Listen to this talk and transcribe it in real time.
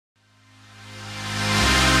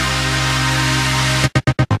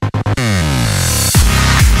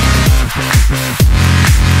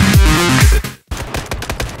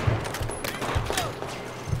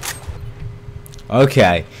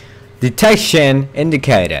Okay. Detection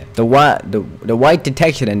indicator. The white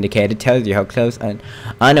detection indicator tells you how close and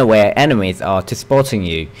unaware enemies are to spotting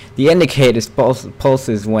you. The indicator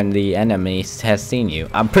pulses when the enemy has seen you.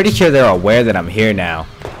 I'm pretty sure they're aware that I'm here now.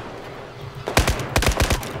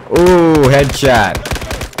 Ooh, headshot.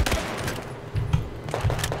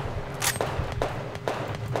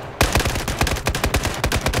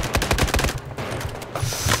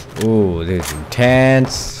 Ooh, this is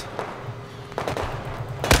intense.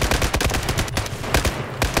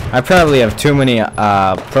 I probably have too many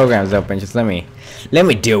programs open. Just let me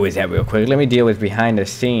deal with that real quick. Let me deal with behind the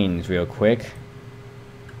scenes real quick.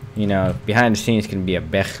 You know, behind the scenes can be a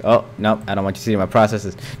bech. Oh, nope, I don't want you to see my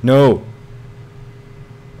processes. No.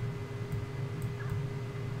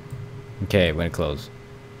 Okay, we're gonna close.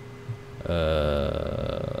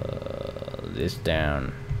 This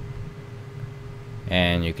down.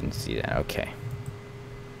 And you can see that. Okay.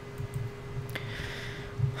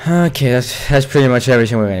 Okay, that's pretty much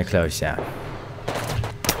everything we're gonna close down.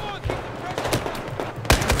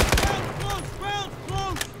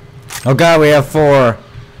 Oh god, we have 4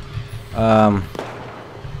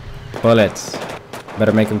 bullets.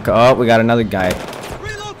 Better make him. Oh, we got another guy.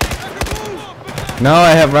 No,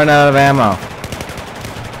 I have run out of ammo.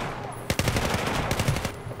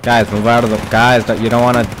 Guys, move out of the. Guys, you don't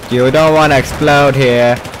wanna explode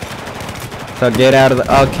here. So get out of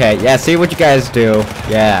the. Okay, yeah. See what you guys do.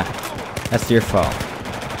 Yeah, that's your fault.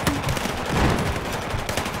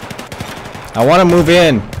 I want to move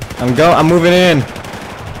in. I'm moving in.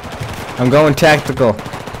 I'm going tactical.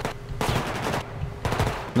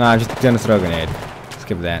 No, I'm just gonna throw a grenade.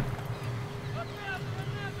 Skip that.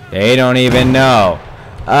 They don't even know.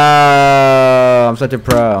 Oh, I'm such a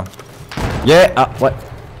pro. Yeah. What?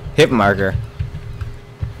 Hit marker.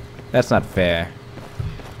 That's not fair.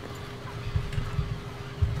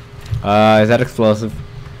 Is that explosive?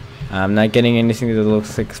 I'm not getting anything that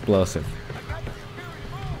looks explosive.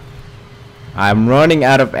 I'm running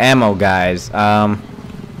out of ammo, guys. Oh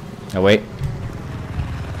wait.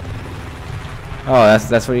 Oh,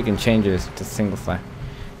 that's where you can change it to single fire.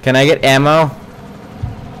 Can I get ammo?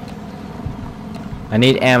 I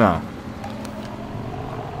need ammo.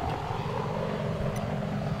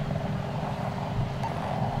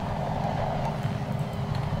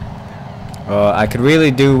 Oh, I could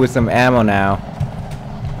really do with some ammo now.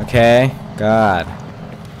 Okay, God.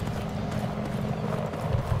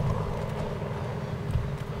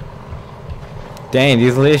 Dang,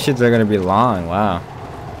 these leashes are gonna be long. Wow.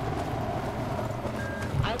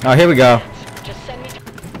 Oh, here we go.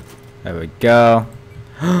 There we go.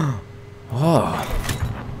 Oh.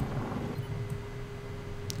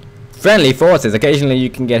 Friendly forces. Occasionally you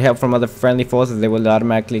can get help from other friendly forces. They will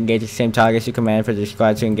automatically engage the same targets you command for the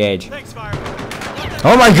squad to engage.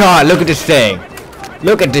 Oh my god, look at this thing.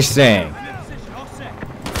 Look at this thing.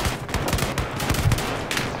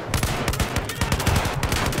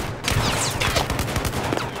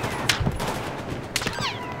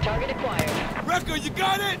 Target acquired. Wrecker, you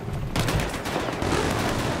got it?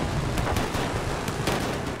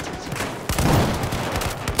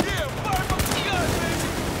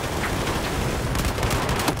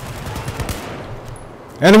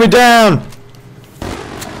 Enemy down!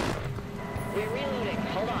 We're reloading.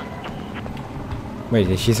 Hold on. Wait,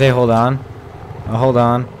 did she say hold on? Oh, hold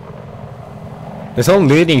on. This whole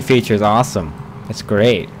looting feature is awesome. It's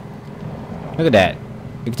great. Look at that.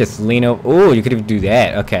 You can just lean over. Oh, you could even do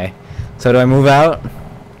that. Okay. So do I move out?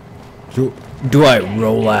 Do I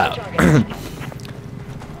roll out?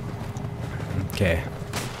 Okay.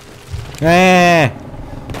 Ah!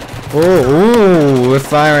 Ooh, they're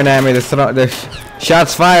firing at me. There's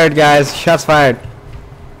shots fired, guys. Shots fired.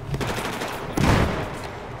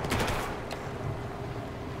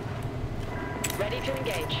 Ready to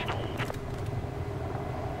engage.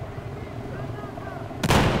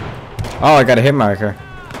 Oh, I got a hit marker.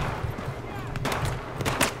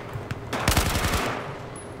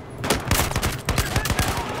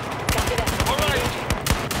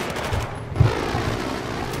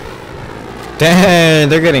 Dang,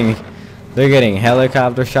 they're getting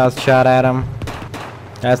helicopter shots shot at them.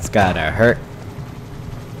 That's gotta hurt.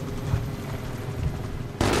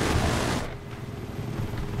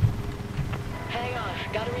 Hang on,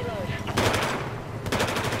 gotta reload.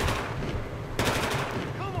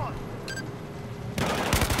 Come on.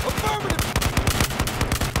 Affirmative.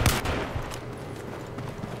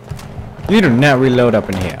 You do not reload up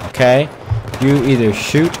in here, okay? You either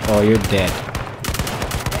shoot or you're dead.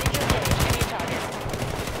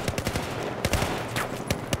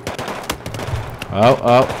 Oh,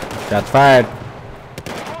 oh, shots fired.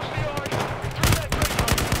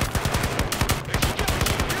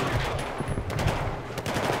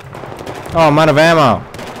 Oh, I'm out of ammo.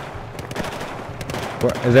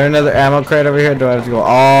 Is there another ammo crate over here? Do I have to go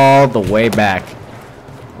all the way back?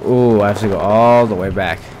 Ooh, I have to go all the way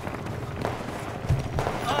back.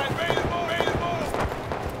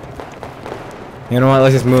 You know what?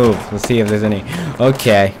 Let's just move. Let's see if there's any.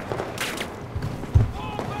 Okay.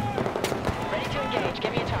 Ready to engage.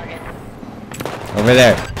 Give me a target. Over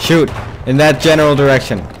there. Shoot. In that general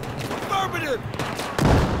direction.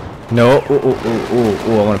 No. Ooh, ooh, ooh, ooh,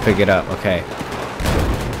 ooh. I want to pick it up. Okay.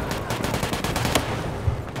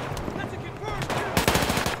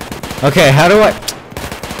 Okay, how do I...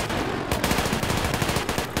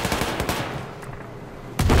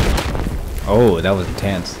 Oh, that was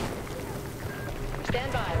intense.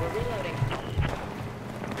 Stand by. We're reloading.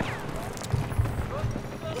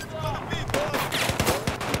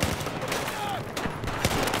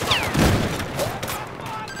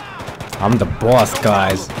 I'm the boss,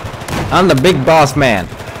 guys. I'm the big boss man.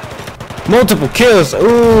 Multiple kills.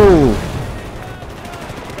 Ooh.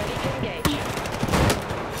 Ready to engage.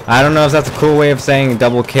 I don't know if that's a cool way of saying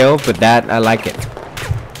double kill, but that I like it.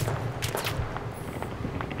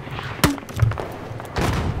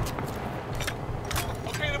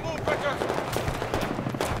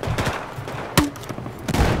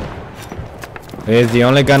 It is the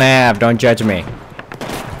only gun I have. Don't judge me.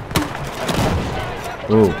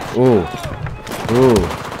 Ooh, ooh, ooh,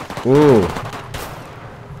 ooh.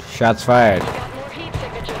 Shots fired. Got more heat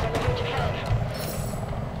signatures on the ridge ahead.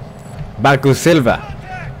 Baku Silva.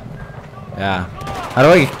 Yeah. How do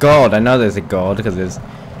I get gold? I know there's a gold because there's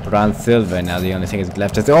bronze silver. Now the only thing is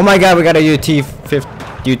left is. Oh my god, we got a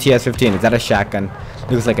UTS-15. Is that a shotgun?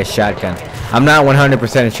 Looks like a shotgun. I'm not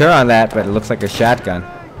 100% sure on that, but it looks like a shotgun.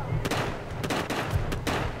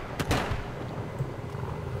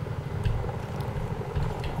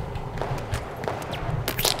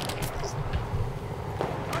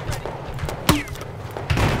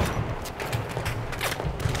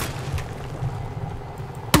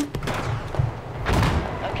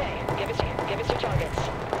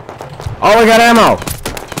 Oh, I got ammo!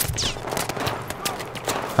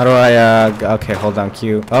 How do I, okay, hold on,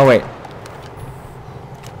 Q. Oh, wait.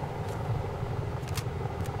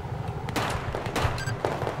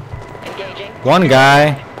 Engaging. One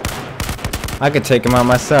guy. I could take him out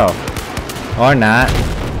myself. Or not.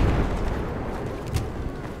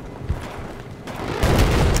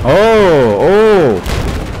 Oh, oh.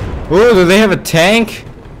 Oh, do they have a tank?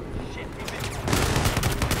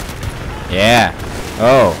 Yeah.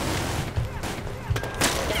 Oh.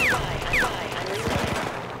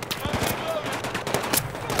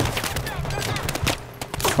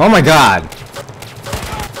 Oh my god!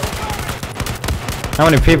 How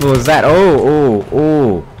many people is that? Oh, oh,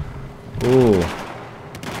 oh, oh.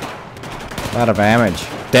 A lot of damage.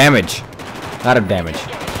 Damage. A lot of damage.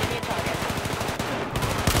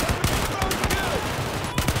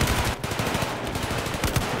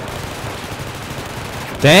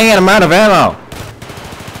 Dang it, I'm out of ammo!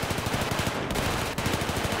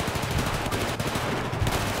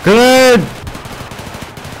 Good!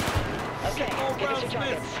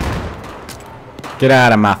 Get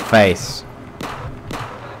out of my face.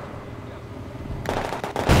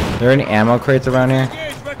 Are there any ammo crates around here?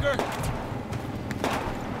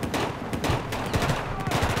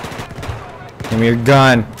 Give me your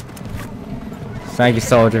gun. Thank you,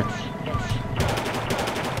 soldier.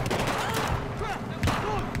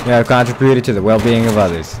 You have contributed to the well-being of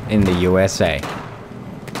others in the USA.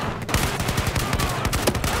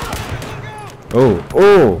 Oh,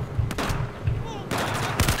 oh!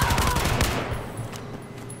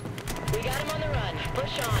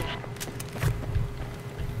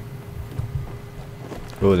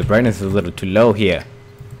 Oh, the brightness is a little too low here.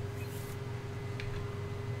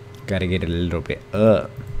 Gotta get it a little bit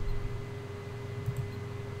up.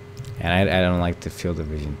 And I don't like the field of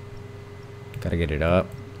vision. Gotta get it up.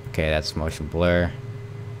 Okay, that's motion blur.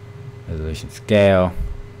 Resolution scale.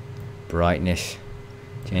 Brightness.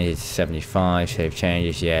 Change it to 75. Save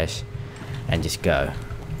changes, yes. And just go.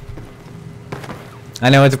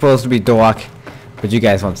 I know it's supposed to be dark, but you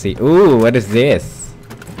guys won't see. Ooh, what is this?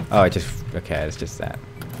 Oh, it just... Okay, it's just that.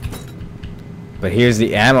 But here's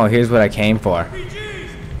the ammo. Here's what I came for.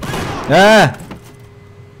 Ah!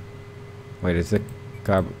 Wait, is it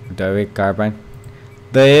David Carbine?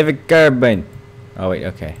 David Carbine. Oh wait,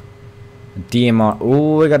 okay. DMR.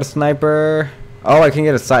 Ooh, I got a sniper. Oh, I can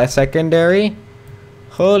get a secondary.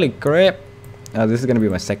 Holy crap! Oh, this is gonna be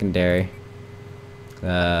my secondary.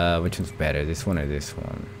 Which one's better? This one or this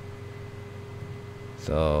one?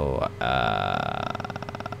 So,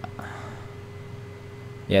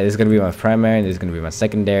 yeah, this is gonna be my primary, and this is gonna be my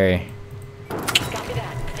secondary. Copy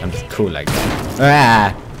that. I'm just cool like that.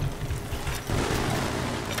 Ah!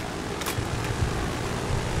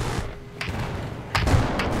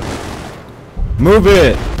 Move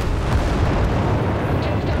it!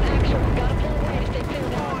 Tombstone actual. Gotta pull away to stay clear of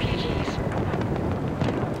them RPGs.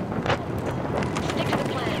 Stick to the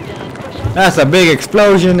plan, Dunn. Push on. That's a big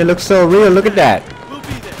explosion. It looks so real. Look at that. We'll be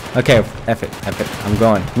there. Okay, F it. I'm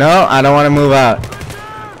going. No, I don't want to move out.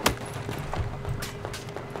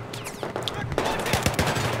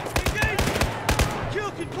 Kill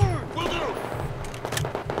confirmed. Will do.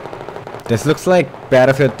 This looks like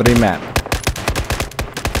Battlefield 3 map.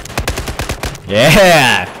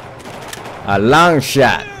 Yeah! A long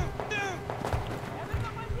shot.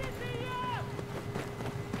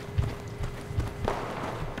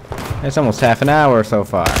 It's almost half an hour so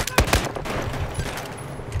far.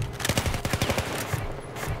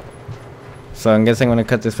 So I'm guessing I'm gonna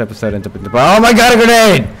cut this episode into. Oh my god, a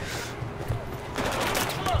grenade!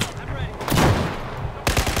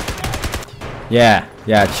 Yeah,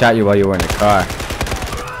 it shot you while you were in the car.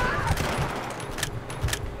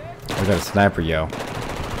 I got a sniper, yo.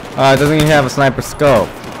 Oh, it doesn't even have a sniper scope.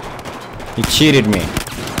 He cheated me.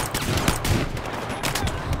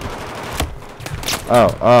 Oh,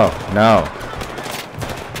 no.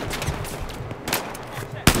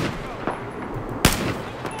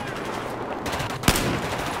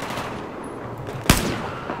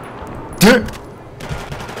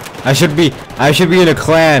 I should be in a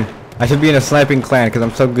clan. I should be in a sniping clan because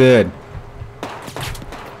I'm so good.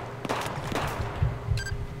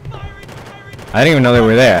 I didn't even know they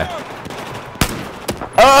were there.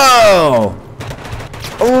 Oh!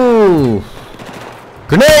 Ooh!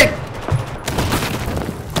 Grenade!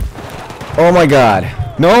 Oh my god.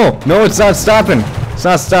 No, it's not stopping. It's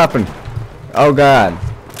not stopping. Oh god.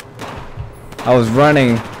 I was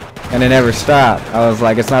running and it never stopped. I was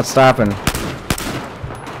like, it's not stopping.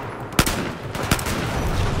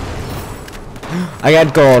 I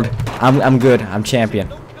got gold. I'm good. I'm champion.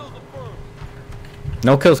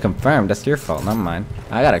 No kills confirmed. That's your fault, not mine.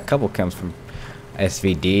 I got a couple kills from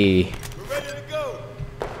SVD. We're ready to go.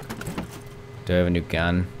 Do I have a new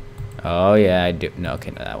gun? Oh yeah, I do. No, okay,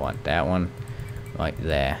 no, that one. That one, right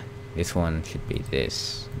there. This one should be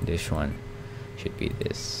this. This one should be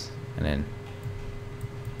this. And then.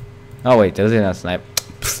 Oh wait, those are not snipe.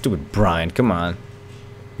 Stupid Brian, come on.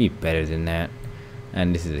 Be better than that.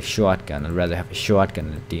 And this is a shotgun. I'd rather have a shotgun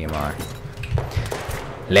than a DMR.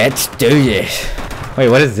 Let's do this. Wait,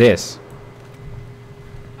 what is this?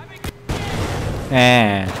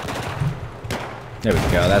 Eh. There we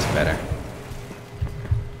go, that's better.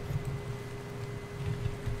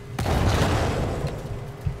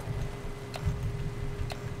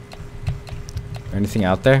 Anything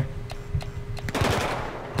out there?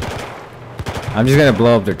 I'm just gonna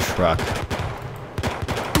blow up their truck.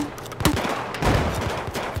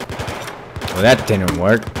 Well, that didn't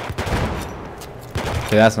work.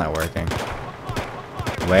 Okay, that's not working.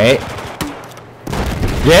 Wait.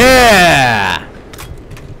 Yeah!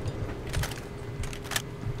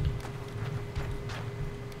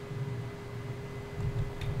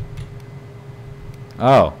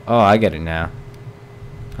 Oh, I get it now.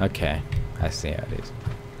 Okay, I see how it is.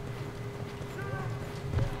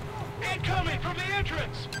 Incoming from the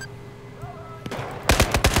entrance.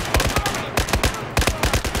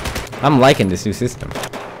 I'm liking this new system.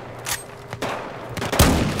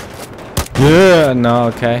 Yeah, no,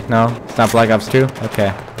 okay, no. It's not Black Ops 2?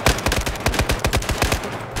 Okay.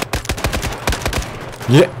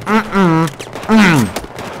 Yeah,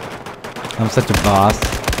 I'm such a boss.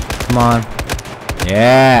 Come on.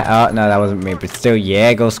 Yeah, oh, no, that wasn't me, but still,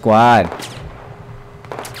 yeah, go squad.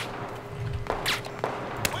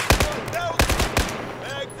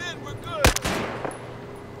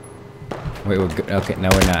 Wait, we're good. Okay, no,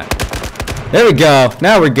 we're not. There we go.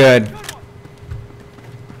 Now we're good.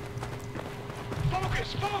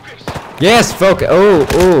 Focus, focus. Yes, focus. Oh.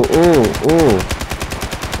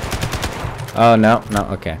 Oh, no,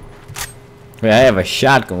 okay. Wait, I have a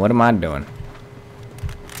shotgun. What am I doing?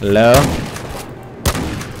 Hello?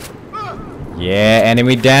 Yeah,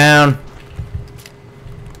 enemy down.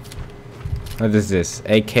 What is this?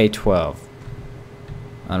 AK-12.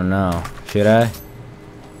 I don't know. Should I?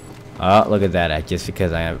 Oh, look at that. Just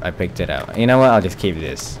because I picked it out. You know what? I'll just keep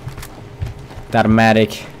this. It's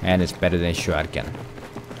automatic, and it's better than shotgun.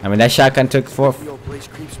 I mean, that shotgun took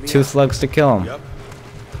 2 slugs to kill him. Yep.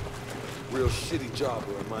 Real shitty job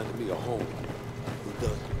that reminded me of home. Who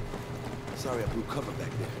doesn't? Sorry I blew cover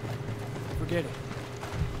back there. Forget it.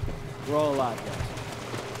 We're all alive, guys.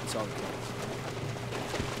 It's all good.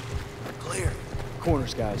 Clear.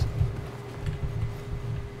 Corners, guys.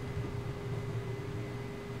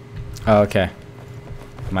 Oh, okay.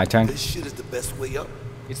 My turn? This shit is the best way up.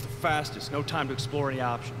 It's the fastest. No time to explore any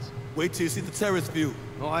options. Wait till you see the terrace view.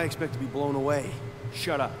 Oh, I expect to be blown away.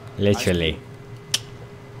 Shut up. Literally.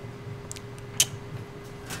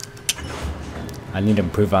 I need to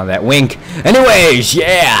improve on that wink. Anyways,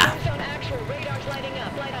 yeah! Zone actual. Radar's lighting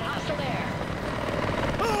up. Light on hostile air.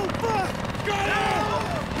 Oh, fuck! Got him!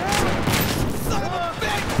 Son of a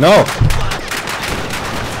bitch! No!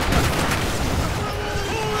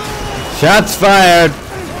 Shots fired!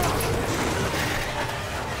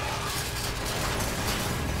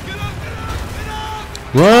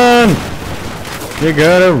 Run! You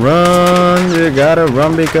gotta run! You gotta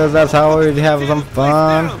run because that's how we have some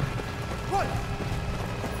fun.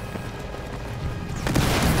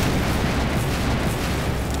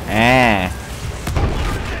 Ah!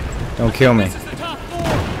 Don't kill me.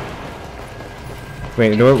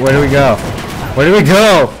 Wait, where do we go? Where do we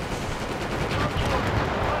go?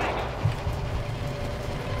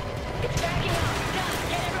 It's backing up. Done.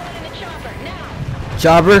 Get everyone in the chopper now.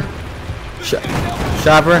 Chopper?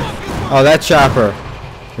 Chopper? Oh, that chopper.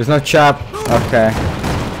 There's no chop. Okay.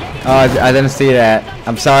 Oh, I didn't see that.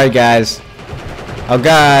 I'm sorry, guys. Oh,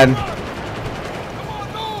 God.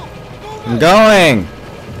 I'm going.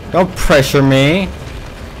 Don't pressure me.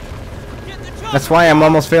 That's why I'm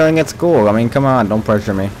almost failing at school. I mean, come on. Don't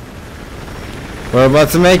pressure me. We're about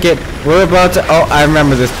to make it. We're about to... Oh, I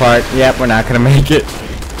remember this part. Yep, we're not going to make it.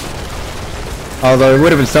 Although it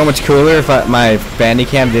would have been so much cooler if my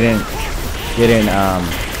Bandicam didn't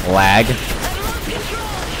lag.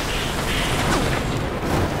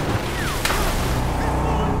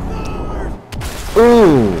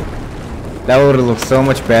 Ooh, that would have looked so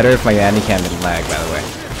much better if my Bandicam didn't lag, by the way.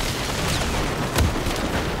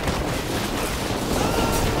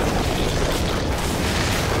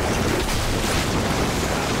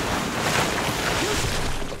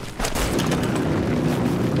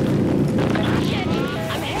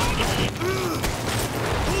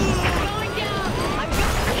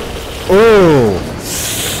 Ooh.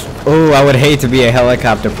 Ooh, I would hate to be a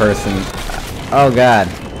helicopter person. Oh, God.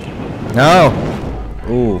 No.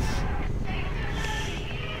 Oof.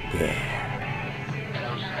 Yeah.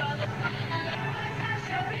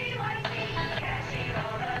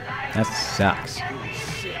 That sucks.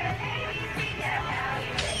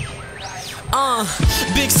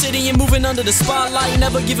 Big city and moving under the spotlight,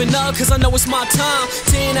 never giving up cause I know it's my time.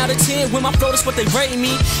 10 out of 10 when my flow is what they rate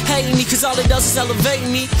me. Hate me cause all it does is elevate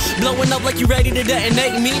me. Blowing up like you ready to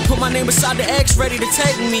detonate me. Put my name beside the X ready to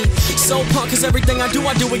take me. So punk cause everything I do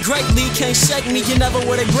it greatly. Can't shake me, you never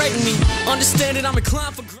would break me. Understand it, I'm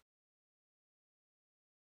inclined for